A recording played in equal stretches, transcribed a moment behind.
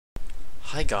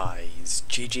Hi guys,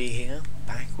 GG here,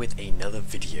 back with another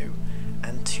video,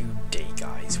 and today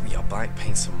guys, we are back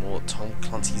playing some more Tom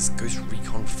Clancy's Ghost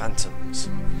Recon Phantoms.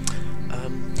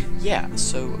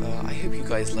 I hope you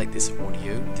guys like this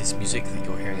audio. This music that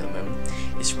you're hearing at the moment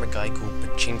is from a guy called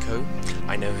Pachincko.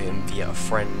 I know him via a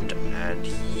friend, and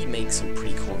he makes some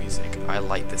pretty cool music. I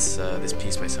like this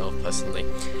piece myself personally,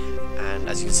 and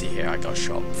as you can see here, I got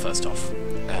shot first off,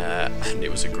 and it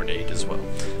was a grenade as well.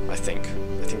 I think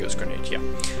it was a grenade, yeah.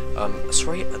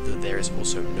 Sorry that there is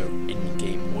also no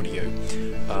in-game audio.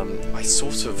 I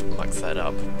sort of mucked that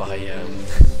up by,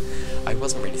 I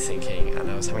wasn't really thinking, and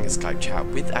I was having a Skype chat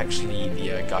with actually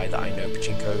the guy that I know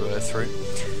Pachincko through.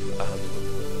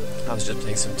 I was just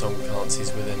playing some Tom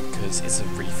Clancy's with him because it's a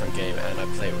really fun game and I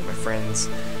play it with my friends,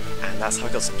 and that's how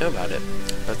I got to know about it.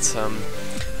 But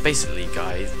basically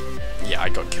guys, yeah, I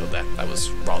got killed there. That was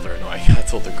rather annoying. I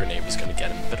thought the grenade was going to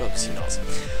get him, but obviously not.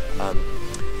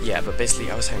 Yeah, but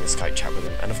basically I was having a Skype chat with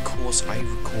him, and of course I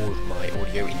record my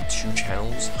audio in two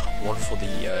channels, one for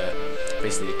the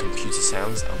basically the computer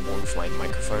sounds and one for my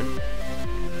microphone.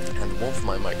 And the one for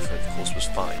my microphone of course was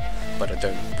fine, but I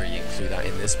don't really include that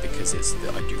in this because it's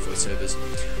I do voiceovers.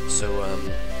 So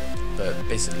but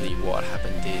basically what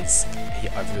happened is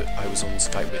I was on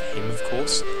Skype with him of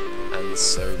course, and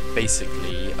so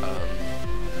basically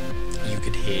you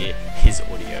could hear his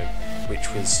audio, which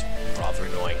was rather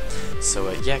annoying.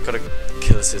 So yeah, got a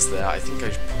kill assist there. I think I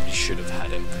probably should have had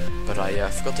him, but I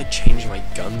forgot to change my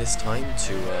gun this time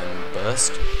to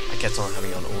burst. I kept on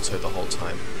having on auto the whole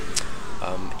time.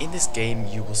 In this game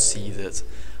you will see that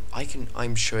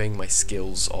I'm showing my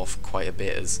skills off quite a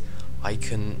bit, as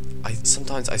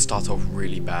sometimes I start off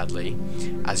really badly.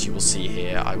 As you will see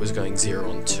here, I was going 0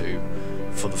 on 2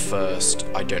 for the first,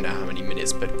 I don't know how many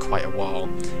minutes, but quite a while,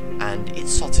 and it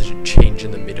started to change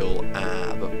in the middle,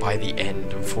 but by the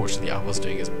end, unfortunately, I was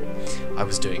doing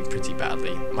pretty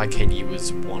badly. My KD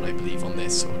was 1, I believe, on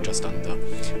this, or just under,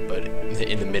 but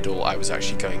in the middle, I was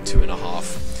actually going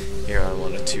 2.5. Here I'm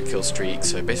on a 2-kill streak,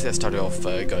 so basically I started off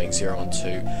going 0 on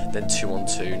 2, then 2 on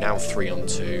 2, now 3 on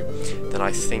 2, then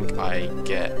I think I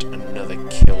get another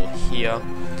kill here,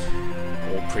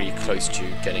 or pretty close to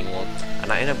getting one,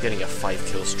 and I end up getting a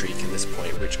 5-kill streak in this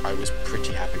point, which I was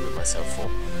pretty happy with myself for.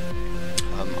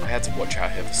 I had to watch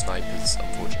out here for snipers,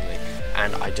 unfortunately,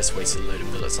 and I just wasted a load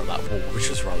of bullets on that wall, which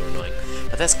was rather annoying.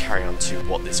 But let's carry on to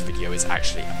what this video is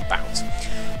actually about.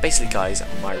 Basically guys,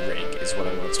 my rig is what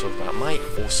I want to talk about. My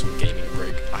awesome gaming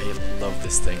rig. I love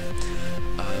this thing.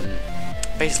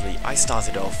 Basically, I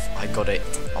started off, I got it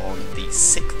on the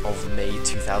 6th of May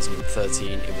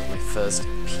 2013. It was my first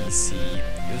PC,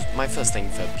 it was my first thing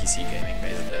for PC gaming,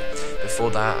 basically.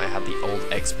 Before that, I had the old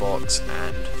Xbox,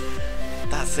 and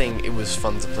that thing, it was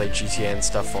fun to play GTA and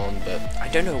stuff on, but I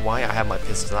don't know why I had my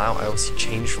pistol out. I obviously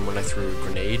changed from when I threw a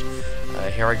grenade.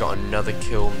 Here I got another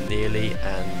kill nearly,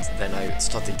 and then I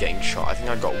started getting shot. I think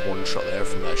I got one shot there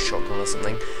from a shotgun or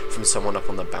something, from someone up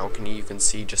on the balcony you can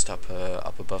see just up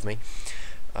above me.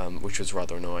 Which was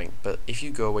rather annoying, but if you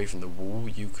go away from the wall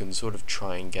you can sort of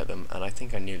try and get them, and I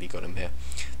think I nearly got him here.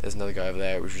 There's another guy over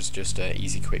there, which was just an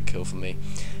easy quick kill for me,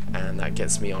 and that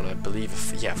gets me on, I believe,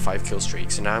 5-kill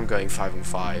streak. So now I'm going 5 and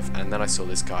 5, and then I saw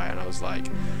this guy and I was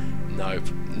like, nope,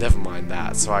 never mind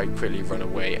that. So I quickly run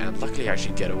away, and luckily I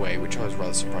actually get away, which I was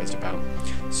rather surprised about.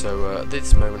 So at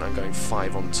this moment I'm going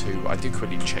 5 on 2. I do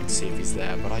quickly check to see if he's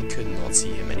there, but I could not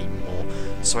see him anymore,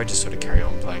 so I just sort of carry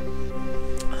on playing.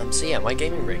 So yeah, my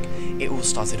gaming rig, it all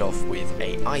started off with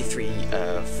a i3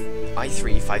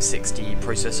 560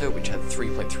 processor, which had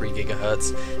 3.3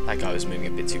 GHz. That guy was moving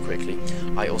a bit too quickly.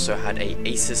 I also had a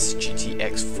Asus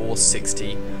GTX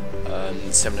 460,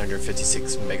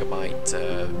 756 megabyte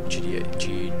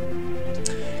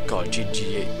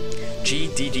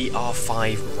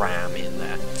GDDR5 RAM in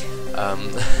there.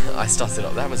 I started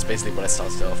off, that was basically what I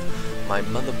started off. My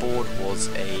motherboard was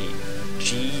a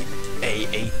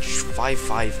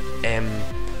GAH55M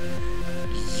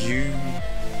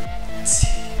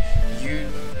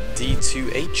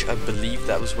UD2H, I believe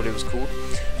that was what it was called.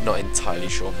 Not entirely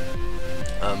sure,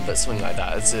 but something like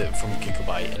that. It's from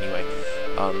Gigabyte anyway.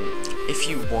 If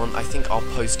you want, I think I'll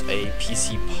post a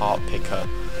PC part picker.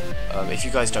 If you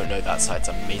guys don't know that site, it's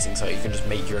an amazing site. You can just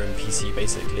make your own PC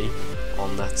basically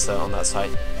on that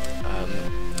site,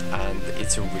 and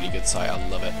it's a really good site. I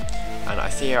love it. And I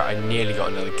think I nearly got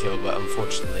another kill, but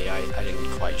unfortunately I didn't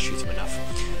quite shoot him enough.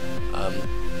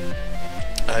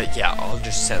 Yeah, I'll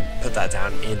just put that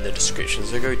down in the description,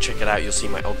 so go check it out. You'll see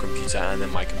my old computer and then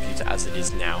my computer as it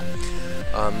is now.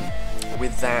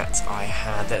 With that, I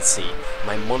had, let's see,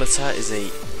 my monitor is a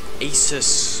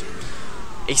Asus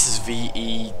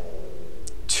VE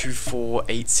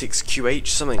 2486QH,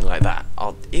 something like that.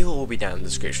 It'll all be down in the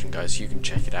description, guys, so you can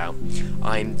check it out.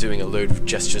 I'm doing a load of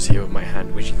gestures here with my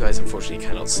hand, which you guys unfortunately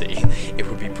cannot see. It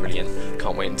would be brilliant.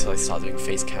 Can't wait until I start doing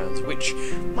face cams, which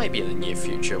might be in the near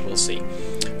future, we'll see.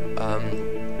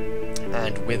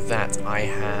 And with that, I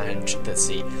had, let's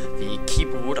see, the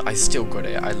keyboard. I still got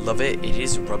it. I love it. It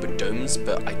is rubber domes,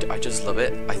 but I just love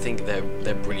it. I think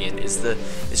they're brilliant. It's the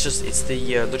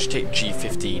Logitech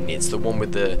G15. It's the one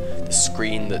with the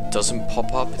screen that doesn't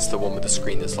pop up. It's the one with the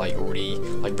screen that's like already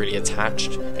really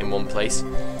attached in one place.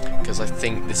 Because I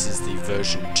think this is the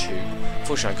version 2.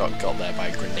 Unfortunately, I got there by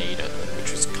a grenade,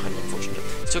 which was kind of unfortunate.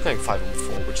 Still going 5 on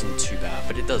 4, which isn't too bad,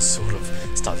 but it does sort of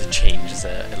start to change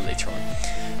later on.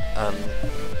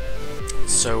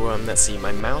 Let's see,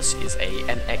 my mouse is a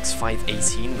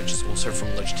MX518, which is also from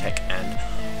Logitech, and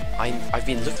I've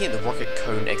been looking at the Rocket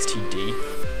Cone XTD,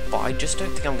 but I just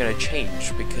don't think I'm going to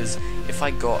change, because if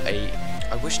I got I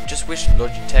just wish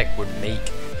Logitech would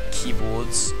make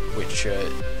keyboards which are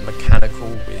mechanical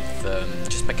with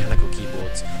just mechanical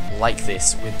keyboards like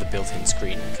this with the built-in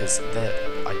screen, because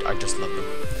I just love them.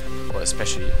 Well,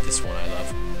 especially this one I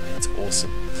love. It's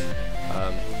awesome.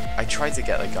 I tried to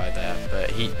get the guy there,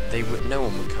 but no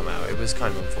one would come out. It was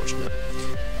kind of unfortunate.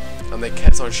 And they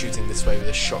kept on shooting this way with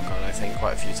a shotgun, I think,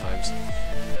 quite a few times.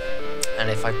 And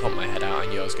if I popped my head out, I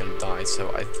knew I was going to die,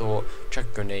 so I thought, chuck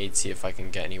a grenade, see if I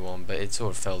can get anyone, but it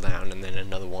sort of fell down, and then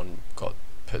another one got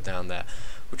put down there,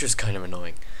 which was kind of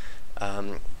annoying.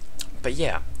 But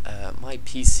yeah, my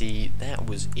PC, that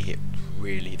was it,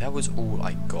 really. That was all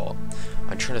I got.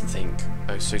 I'm trying to think.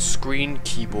 Oh, so screen,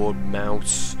 keyboard,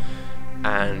 mouse,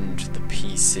 and the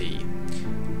PC.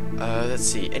 Let's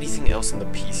see, anything else on the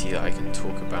PC that I can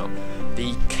talk about?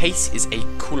 The case is a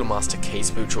Cooler Master case,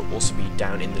 which will also be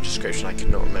down in the description. I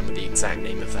cannot remember the exact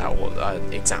name of that, or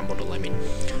exact model, I mean.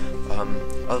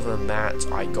 Other than that,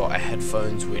 I got a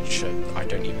headphones, which I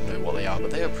don't even know what they are, but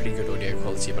they are pretty good audio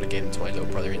quality, but I gave them to my little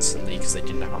brother instantly because they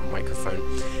didn't have a microphone,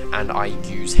 and I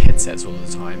use headsets all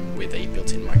the time with a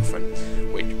built-in microphone,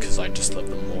 because I just love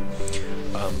them more.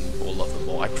 Or love them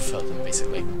more, I prefer them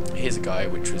basically. Here's a guy,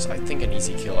 which was, I think, an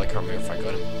easy kill. I can't remember if I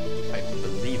got him. I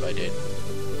believe I did.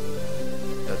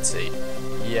 Let's see.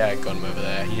 Yeah, I got him over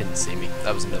there. He didn't see me.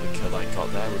 That was another kill I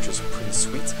got there, which was pretty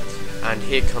sweet. And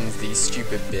here comes the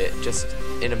stupid bit. Just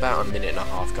in about a minute and a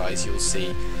half, guys, you'll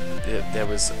see there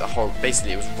was a horrible.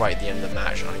 Basically, it was right at the end of the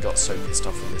match, and I got so pissed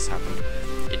off when this happened.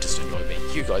 It just annoyed me.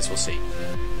 You guys will see.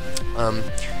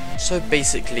 So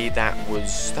basically, that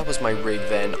was my rig.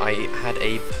 Then I had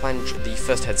the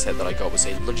first headset that I got was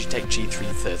a Logitech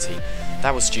G330.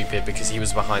 That was stupid because he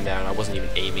was behind there and I wasn't even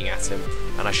aiming at him,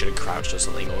 and I should have crouched or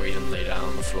something, or even laid down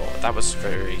on the floor. That was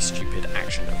very stupid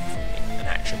action from me.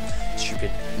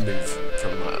 Stupid move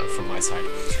from my side.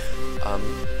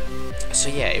 So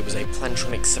yeah, it was a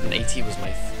Plantronic 780. Was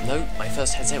my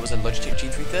first headset was a Logitech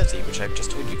G330, which I've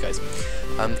just told you guys.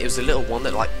 It was a little one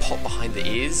that like popped behind the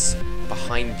ears,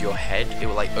 behind your head. It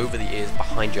was like over the ears,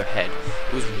 behind your head.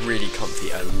 It was really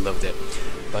comfy. I loved it.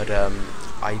 But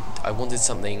I wanted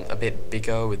something a bit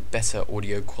bigger with better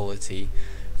audio quality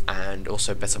and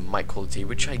also better mic quality,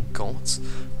 which I got.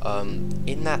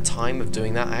 In that time of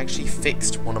doing that, I actually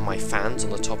fixed one of my fans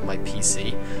on the top of my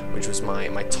PC, which was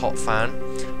my top fan.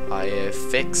 I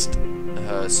fixed,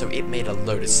 so it made a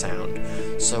load of sound.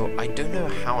 So I don't know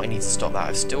how I need to stop that.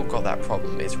 I've still got that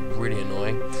problem. It's really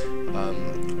annoying.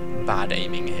 Bad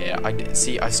aiming here.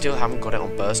 I still haven't got it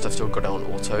on burst. I've still got it on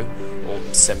auto or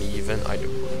semi even.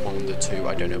 One of the two.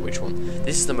 I don't know which one.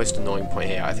 This is the most annoying point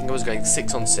here. I think I was going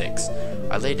 6 on 6.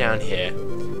 I lay down here,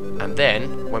 and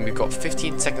then when we've got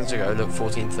 15 seconds to go, look,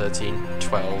 14, 13,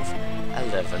 12,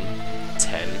 11,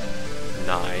 10,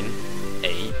 9,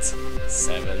 8,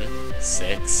 7,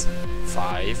 6,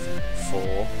 5,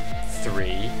 4,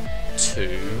 3,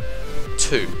 2,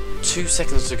 2. 2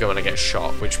 seconds to go and I get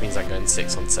shot, which means I'm going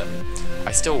 6 on 7.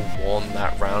 I still won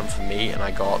that round for me, and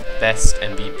I got best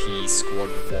MVP squad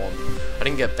 1. I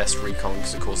didn't get best recon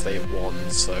because of course they won,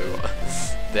 so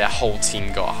their whole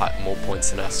team got more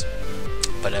points than us.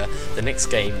 But the next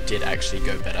game did actually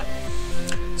go better.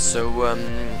 So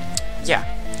yeah.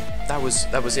 That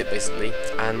was it basically,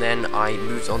 and then I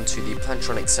moved on to the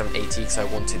Plantronic 780 because I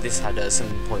wanted. This had a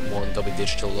 7.1 Dolby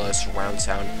Digital surround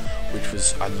sound, which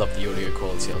was, I love the audio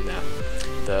quality on that.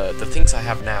 The things I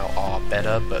have now are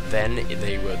better, but then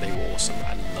they were awesome.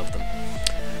 I love them.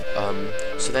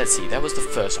 So let's see. That was the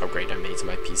first upgrade I made to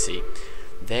my PC.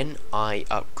 Then I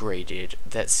upgraded.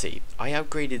 Let's see. I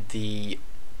upgraded the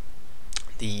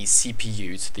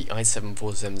CPU to the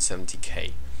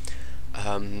i7-4770K.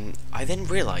 I then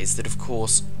realised that, of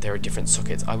course, there are different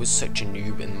sockets. I was such a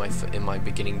noob in my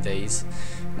beginning days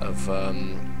of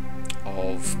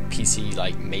PC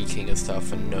like making and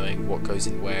stuff, and knowing what goes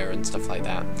in where and stuff like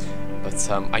that. But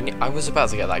I was about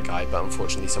to get that guy, but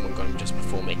unfortunately someone got him just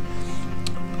before me.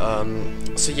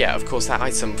 So yeah, of course that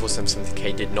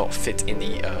i7-4770K did not fit in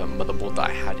the motherboard that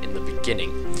I had in the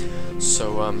beginning.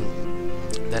 So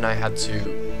then I had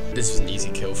to. This was an easy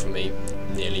kill for me,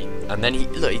 nearly. And then he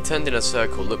turned in a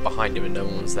circle, looked behind him, and no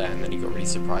one was there. And then he got really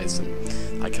surprised,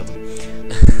 and I killed him.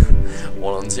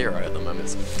 1-on-0 at the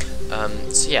moment.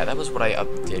 So yeah, that was what I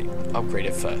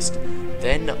upgraded first.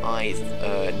 Then I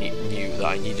knew that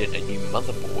I needed a new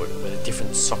motherboard with a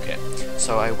different socket.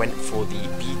 So I went for the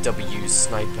BW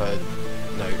Sniper,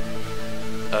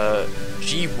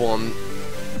 G1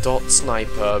 dot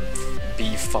Sniper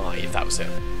B5. That was it.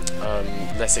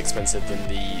 Less expensive than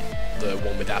the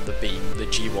one without the B, the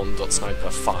G1 dot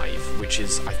Sniper 5, which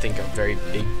is, I think, a very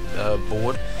big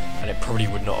board, and it probably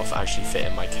would not have actually fit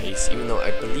in my case, even though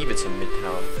I believe it's a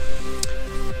mid-power.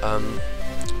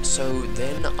 So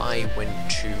then I went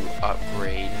to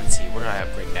upgrade. Let's see, what did I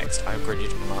upgrade next? I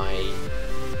upgraded my.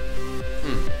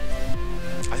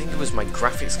 I think it was my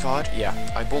graphics card. Yeah,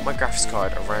 I bought my graphics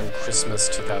card around Christmas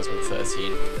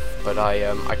 2013, but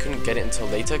I couldn't get it until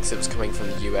later because it was coming from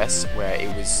the US, where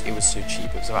it was so cheap.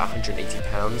 It was about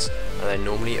 £180, and then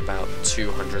normally about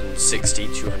 260,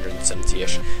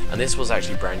 270ish. And this was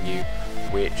actually brand new,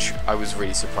 which I was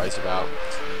really surprised about.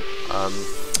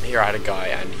 Here I had a guy,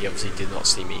 and he obviously did not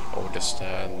see me, or just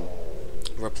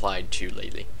replied too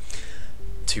late.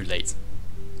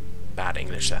 Bad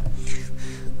English there.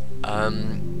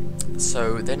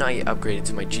 So then I upgraded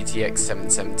to my GTX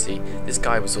 770. This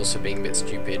guy was also being a bit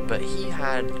stupid, but he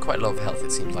had quite a lot of health,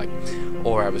 it seemed like,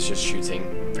 or I was just shooting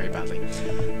very badly.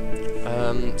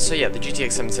 So yeah, the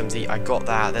GTX 770, I got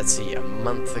that, let's see, a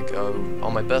month ago,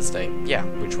 on my birthday, yeah,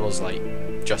 which was like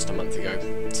just a month ago,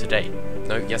 today,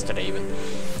 no, yesterday even.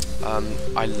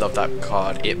 I love that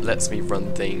card. It lets me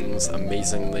run things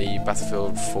amazingly.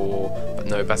 Battlefield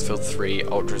 3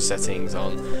 ultra settings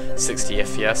on 60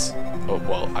 FPS. Oh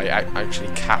well, I actually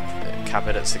cap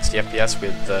it at 60 FPS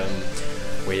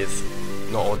with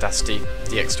not Audacity,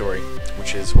 DX Story,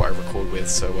 which is what I record with.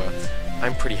 So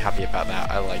I'm pretty happy about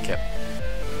that. I like it.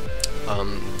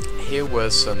 Here were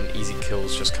some easy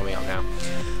kills just coming out now.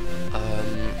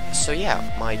 So yeah,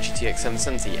 my GTX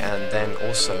 770, and then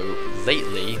also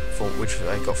lately, which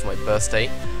I got for my birthday,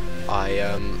 I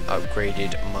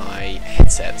upgraded my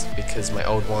headset because my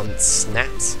old one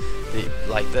snapped.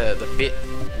 The bit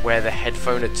where the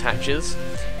headphone attaches,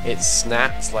 it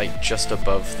snapped like just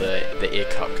above the ear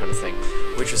cup kind of thing,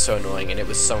 which was so annoying, and it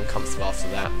was so uncomfortable after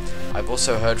that. I've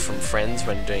also heard from friends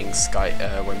when doing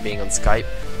when being on Skype,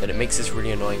 that it makes this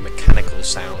really annoying mechanical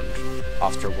sound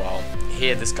after a while.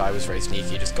 Here, this guy was very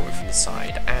sneaky, just got me from the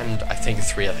side, and I think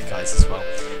 3 other guys as well,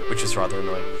 which was rather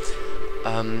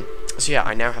annoying. So yeah,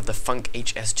 I now have the Funk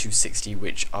HS260,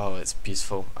 which, oh, it's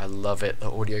beautiful. I love it.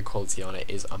 The audio quality on it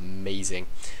is amazing.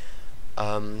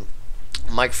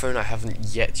 Microphone I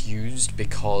haven't yet used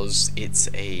because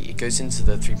it goes into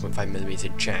the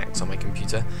 3.5mm jacks on my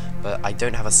computer, but I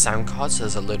don't have a sound card, so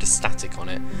there's a load of static on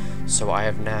it. So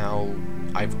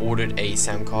I've ordered a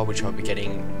sound card, which I'll be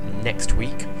getting next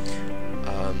week.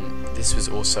 This was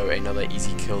also another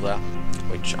easy kill there,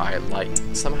 which I liked.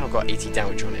 Somehow got 80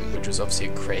 damage on him, which was obviously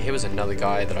a crit. Here was another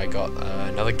guy that I got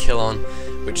another kill on,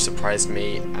 which surprised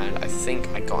me, and I think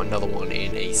I got another one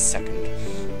in a second.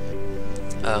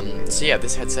 So yeah,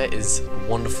 this headset is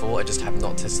wonderful. I just have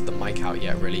not tested the mic out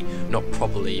yet, really, not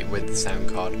properly with the sound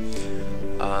card,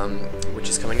 which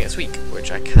is coming next week,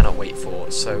 which I cannot wait for.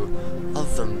 So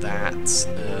other than that,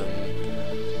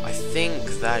 I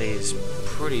think that is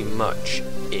pretty much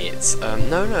it.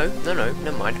 No,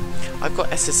 never mind. I've got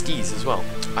SSDs as well.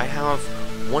 I have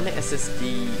one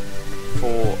SSD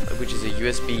which is a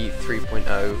USB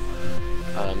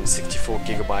 3.0, 64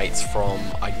 gigabytes from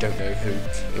I don't know who.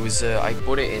 It was I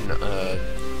bought it in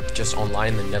just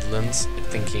online in the Netherlands,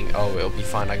 thinking, oh, it'll be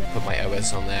fine. I can put my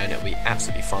OS on there and it'll be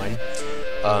absolutely fine.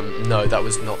 No, that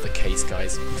was not the case,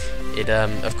 guys. It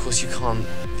of course you can't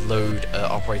load an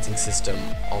operating system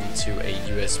onto a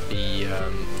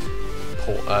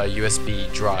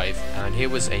USB drive, and here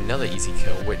was another easy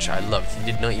kill, which I loved.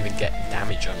 He did not even get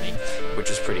damage on me, which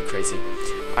was pretty crazy.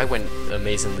 I went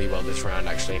amazingly well this round,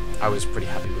 actually. I was pretty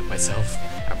happy with myself.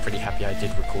 I'm pretty happy I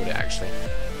did record it, actually.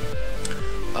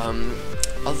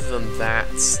 Other than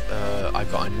that, I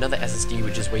got another SSD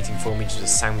which is waiting for me, which is a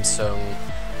Samsung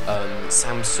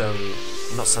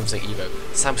not Samsung Evo,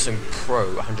 Samsung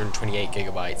Pro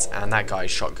 128GB, and that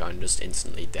guy's shotgun just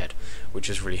instantly dead, which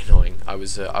is really annoying. I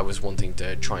was wanting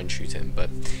to try and shoot him, but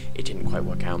it didn't quite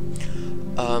work out.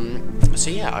 So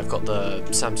yeah, I've got the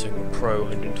Samsung Pro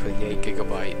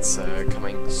 128GB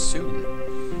coming soon.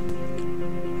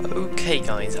 Okay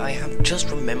guys, I have just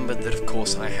remembered that of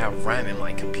course I have RAM in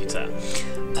my computer.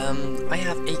 I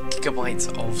have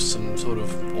 8GB of some sort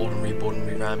of ordinary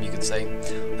RAM, you could say.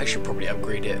 I should probably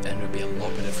upgrade it and it would be a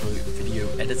lot better for video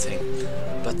editing.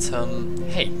 But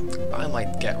hey, I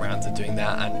might get around to doing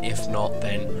that, and if not,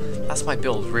 then that's my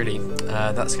build really.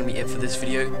 That's going to be it for this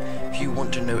video. If you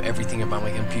want to know everything about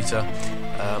my computer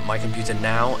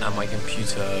now and my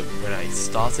computer when I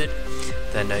started,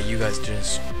 then you guys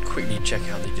just quickly check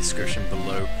out the description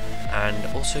below,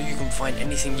 and also you can find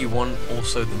anything you want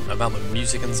also about the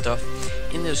music and stuff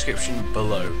in the description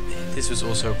below. This was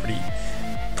also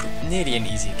nearly an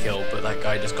easy kill, but that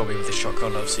guy just got me with the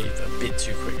shotgun obviously a bit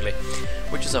too quickly,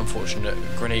 which is unfortunate.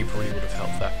 A grenade probably would have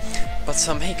helped that. But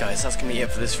hey guys, that's gonna be it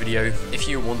for this video. If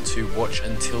you want to watch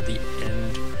until the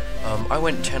end, I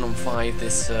went 10 on 5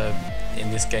 in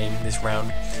this game, this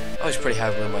round. I was pretty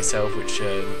happy with myself, which,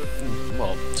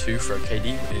 well, 2 for a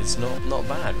KD is not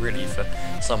bad, really, for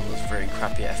some of those very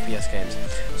crappy FPS games.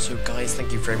 So guys,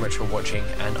 thank you very much for watching,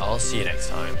 and I'll see you next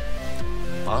time.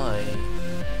 Bye!